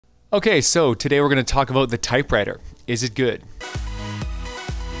Okay, so today we're going to talk about the Typewriter. Is it good?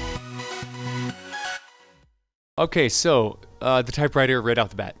 Okay, so the Typewriter right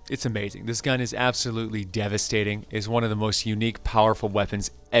off the bat, it's amazing. This gun is absolutely devastating. It's one of the most unique, powerful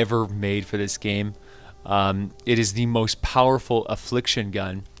weapons ever made for this game. It is the most powerful affliction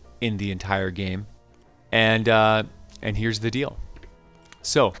gun in the entire game. And here's the deal.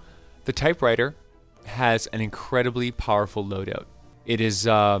 So, the Typewriter has an incredibly powerful loadout. It is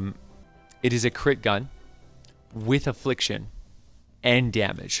a crit gun with affliction and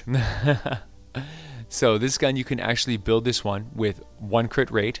damage. So this gun, you can actually build this one with 1 crit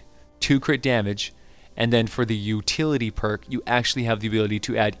rate, 2 crit damage, and then for the utility perk, you actually have the ability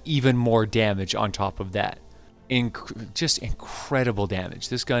to add even more damage on top of that. Just incredible damage.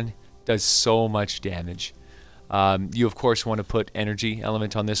 This gun does so much damage. You of course want to put energy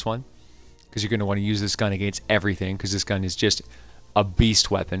element on this one, because you're going to want to use this gun against everything, because this gun is just a beast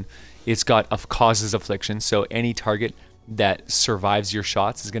weapon. It's got causes affliction, so any target that survives your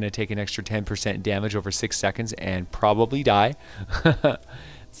shots is going to take an extra 10% damage over 6 seconds and probably die.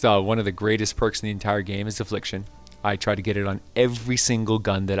 So one of the greatest perks in the entire game is affliction. I try to get it on every single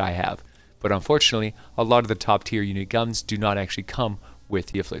gun that I have, but unfortunately a lot of the top tier unique guns do not actually come with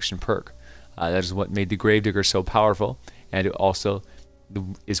the affliction perk. That is what made the Gravedigger so powerful, and it also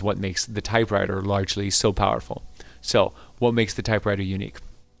is what makes the Typewriter largely so powerful. So what makes the Typewriter unique?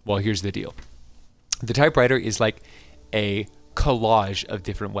 Well, here's the deal. The Typewriter is like a collage of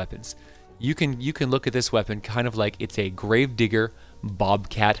different weapons. You can look at this weapon kind of like it's a Gravedigger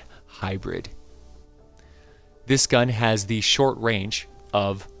Bobcat hybrid. This gun has the short range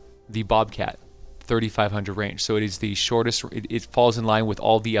of the Bobcat, 3,500 range. So it is the shortest. It falls in line with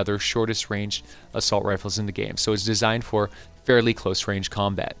all the other shortest range assault rifles in the game. So it's designed for fairly close range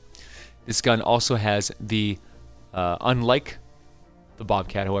combat. This gun also has the unlike the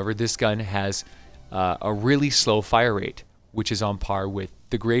Bobcat, however, this gun has a really slow fire rate, which is on par with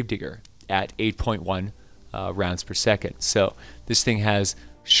the Gravedigger at 8.1 rounds per second. So this thing has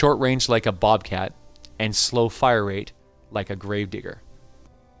short range like a Bobcat and slow fire rate like a Gravedigger.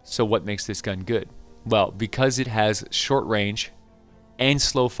 So what makes this gun good? Well, because it has short range and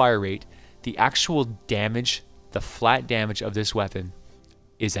slow fire rate, the actual damage, the flat damage of this weapon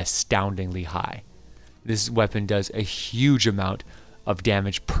is astoundingly high. This weapon does a huge amount of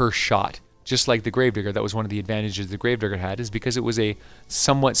damage per shot. Just like the Gravedigger, that was one of the advantages the Gravedigger had, is because it was a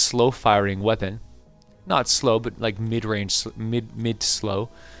somewhat slow firing weapon. Not slow, but like mid-range, mid slow,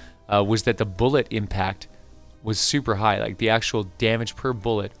 was that the bullet impact was super high. Like the actual damage per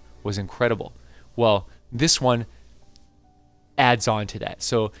bullet was incredible. Well, this one adds on to that.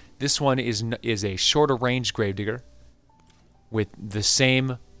 So this one is a shorter range Gravedigger with the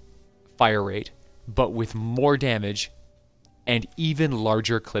same fire rate, but with more damage and even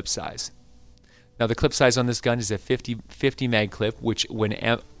larger clip size. Now the clip size on this gun is a 50 mag clip, which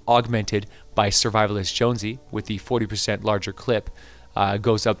when augmented by Survivalist Jonesy with the 40% larger clip,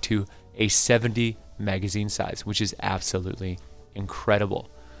 goes up to a 70 magazine size, which is absolutely incredible.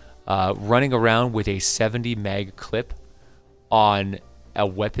 Running around with a 70 mag clip on a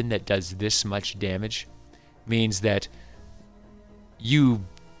weapon that does this much damage means that you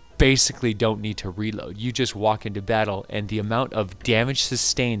basically don't need to reload. You just walk into battle, and the amount of damage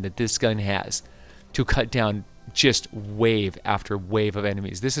sustained that this gun has to cut down just wave after wave of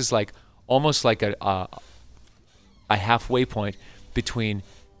enemies. This is like almost like a halfway point between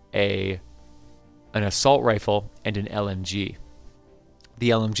an assault rifle and an LMG. The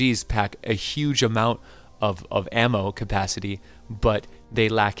LMGs pack a huge amount of ammo capacity, but they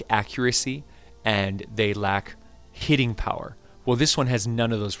lack accuracy and they lack hitting power. Well, this one has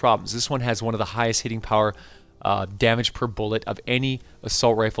none of those problems. This one has one of the highest hitting power damage per bullet of any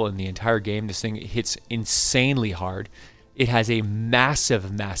assault rifle in the entire game. This thing hits insanely hard. It has a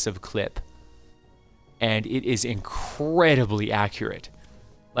massive, massive clip, and it is incredibly accurate.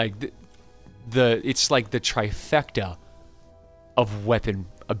 Like it's like the trifecta of weapon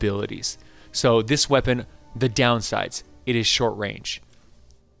abilities. So this weapon, the downsides, it is short range.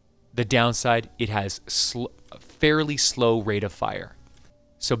 The downside, it has fairly slow rate of fire.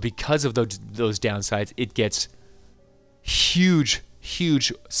 So because of those downsides, it gets huge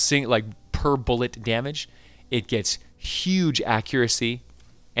like per bullet damage. It gets huge accuracy,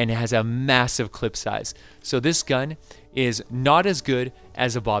 and it has a massive clip size. So this gun is not as good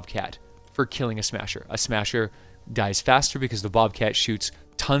as a Bobcat for killing a Smasher. A Smasher dies faster because the Bobcat shoots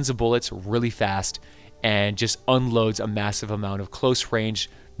tons of bullets really fast and just unloads a massive amount of close range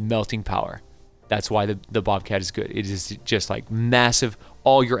melting power. That's why the Bobcat is good. It is just like massive,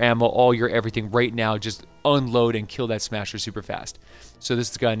 all your ammo, all your everything right now, just unload and kill that smasher super fast. So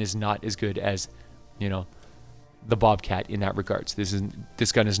this gun is not as good as, you know, the Bobcat in that regards.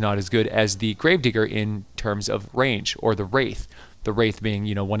 This gun is not as good as the Gravedigger in terms of range, or the Wraith. The Wraith being,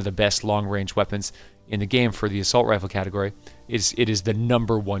 you know, one of the best long-range weapons in the game for the assault rifle category. It is the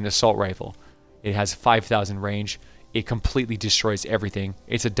 #1 assault rifle. It has 5,000 range. It completely destroys everything.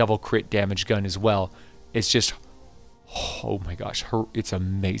 It's a double crit damage gun as well. It's just, oh my gosh, it's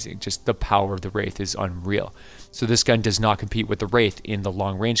amazing. Just the power of the Wraith is unreal. So this gun does not compete with the Wraith in the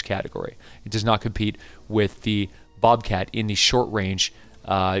long range category. It does not compete with the Bobcat in the short range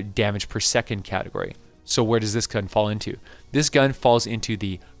damage per second category. So where does this gun fall into? This gun falls into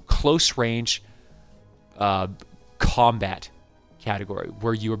the close range combat category,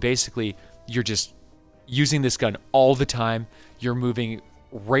 where you're just using this gun all the time. You're moving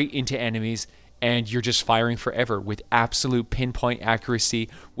right into enemies, and you're just firing forever with absolute pinpoint accuracy,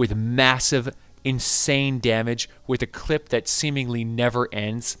 with massive, insane damage, with a clip that seemingly never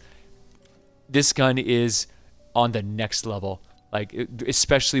ends. This gun is on the next level, like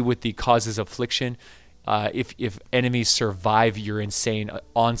especially with the causes affliction. If enemies survive your insane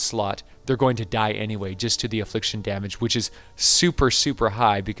onslaught, they're going to die anyway, just to the affliction damage, which is super, super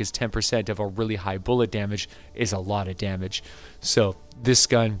high, because 10% of a really high bullet damage is a lot of damage. So this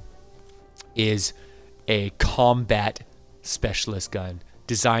gun is a combat specialist gun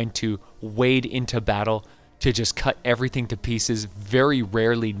designed to wade into battle, to just cut everything to pieces, very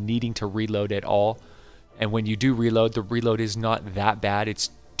rarely needing to reload at all. And when you do reload, the reload is not that bad. It's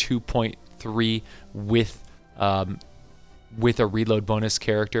 2.3 with a reload bonus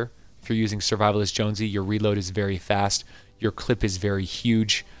character. If you're using Survivalist Jonesy, your reload is very fast. Your clip is very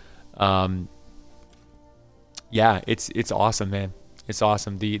huge. Yeah, it's awesome, man. It's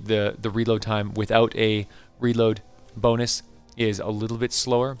awesome. The reload time without a reload bonus is a little bit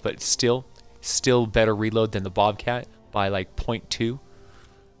slower, but still better reload than the Bobcat by like 0.2.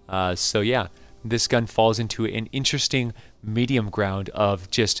 So yeah, this gun falls into an interesting medium ground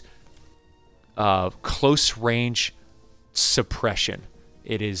of just close range suppression.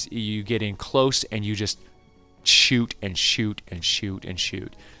 It is, you get in close and you just shoot and shoot and shoot and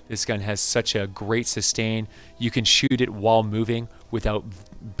shoot. This gun has such a great sustain. You can shoot it while moving without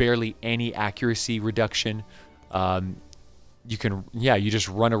barely any accuracy reduction. You just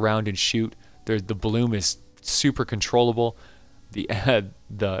run around and shoot. The bloom is super controllable.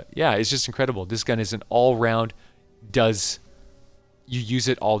 It's just incredible. This gun is an all-round, you use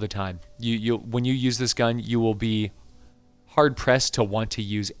it all the time. When you use this gun, you will be hard pressed to want to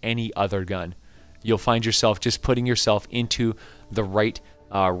use any other gun. You'll find yourself just putting yourself into the right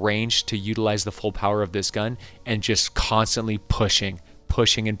range to utilize the full power of this gun, and just constantly pushing,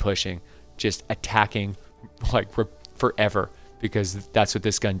 just attacking like forever, because that's what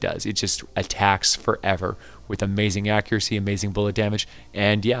this gun does. It just attacks forever with amazing accuracy, amazing bullet damage,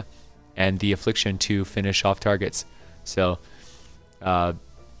 and the affliction to finish off targets. So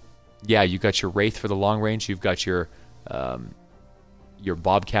you got your Wraith for the long range, you've got your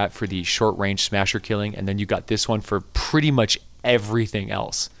Bobcat for the short range smasher killing, and then you got this one for pretty much everything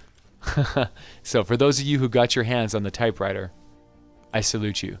else. So for those of you who got your hands on the Typewriter, I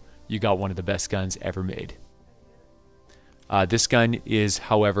salute you. You got one of the best guns ever made. This gun is,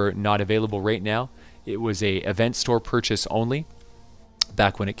 however, not available right now. It was a event store purchase only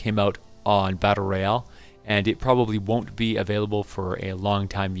back when it came out on Battle Royale, and it probably won't be available for a long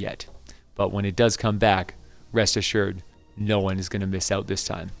time yet. But when it does come back, rest assured, no one is going to miss out this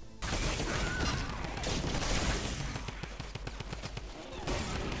time.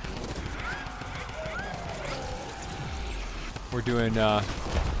 We're doing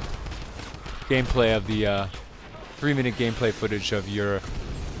gameplay of the 3-minute gameplay footage of the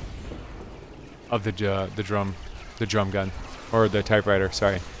drum gun, or the Typewriter.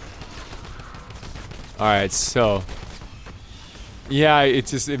 Sorry. All right, so yeah,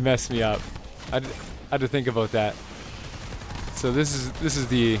 it messed me up. I had to think about that. So this is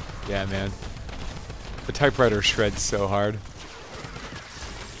the, yeah, man, the Typewriter shreds so hard.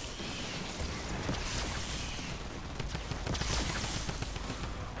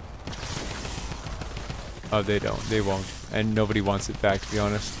 Oh, they won't, and nobody wants it back, to be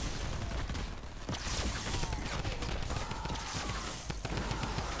honest.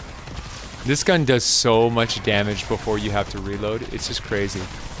 This gun does so much damage before you have to reload. It's just crazy.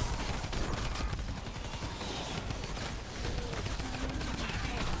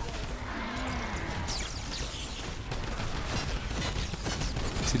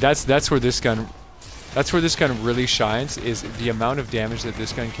 See, that's where this gun really shines, is the amount of damage that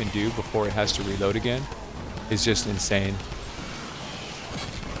this gun can do before it has to reload again is just insane.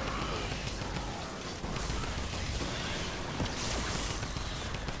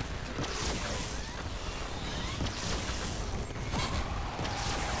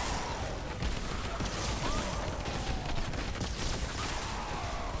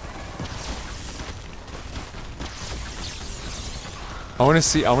 I want to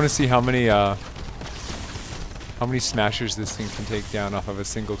see how many smashers this thing can take down off of a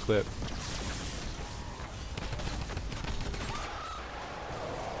single clip.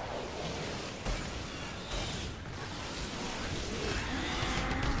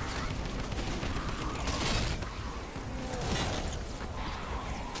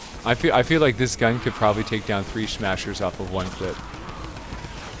 I feel like this gun could probably take down 3 smashers off of one clip.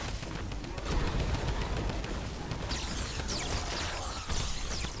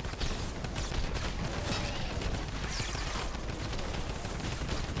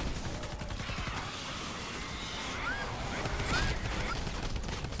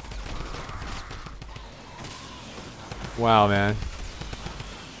 Wow, man.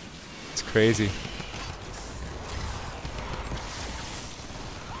 It's crazy.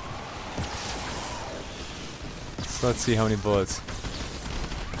 So let's see how many bullets.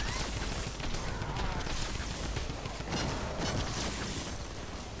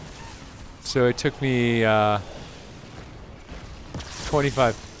 So it took me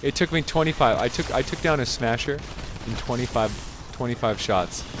 25. It took me 25. I took down a smasher in 25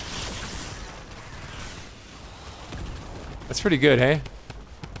 shots. That's pretty good, hey?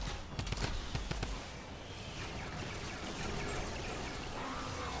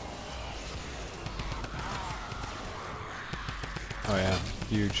 Oh yeah,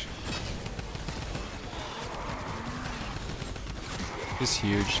 huge. Just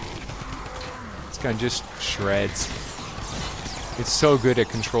huge. This gun just shreds. It's so good at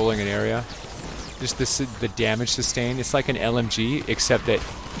controlling an area. Just the damage sustained. It's like an LMG, except that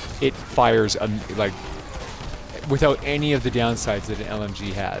it fires like without any of the downsides that an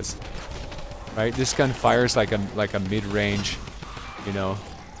LMG has. Right? This gun fires like a mid-range, you know.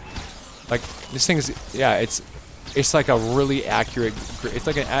 Like this thing is, yeah, it's like a really accurate. It's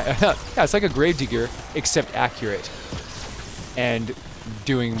like yeah, it's like a gravedigger except accurate, and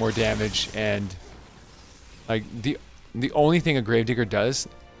doing more damage. And like the only thing a gravedigger does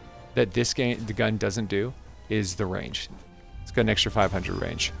that the gun doesn't do is the range. It's got an extra 500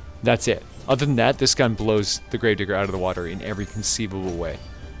 range. That's it. Other than that, this gun blows the gravedigger out of the water in every conceivable way.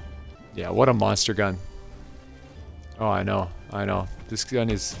 Yeah, what a monster gun. Oh, I know. This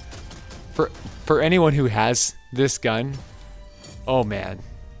gun is for anyone who has this gun. Oh man,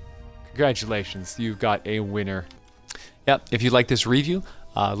 congratulations, you've got a winner. Yep. If you like this review,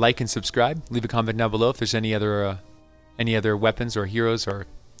 like and subscribe. Leave a comment down below if there's any other weapons or heroes or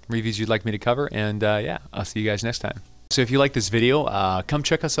reviews you'd like me to cover. And yeah, I'll see you guys next time. So if you like this video, come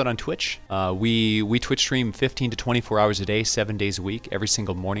check us out on Twitch. We Twitch stream 15 to 24 hours a day, 7 days a week, every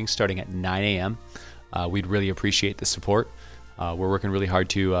single morning starting at 9 a.m. We'd really appreciate the support. We're working really hard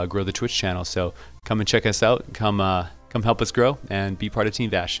to grow the Twitch channel, so come and check us out. Come help us grow and be part of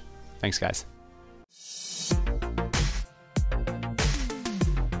TeamVASH. Thanks, guys.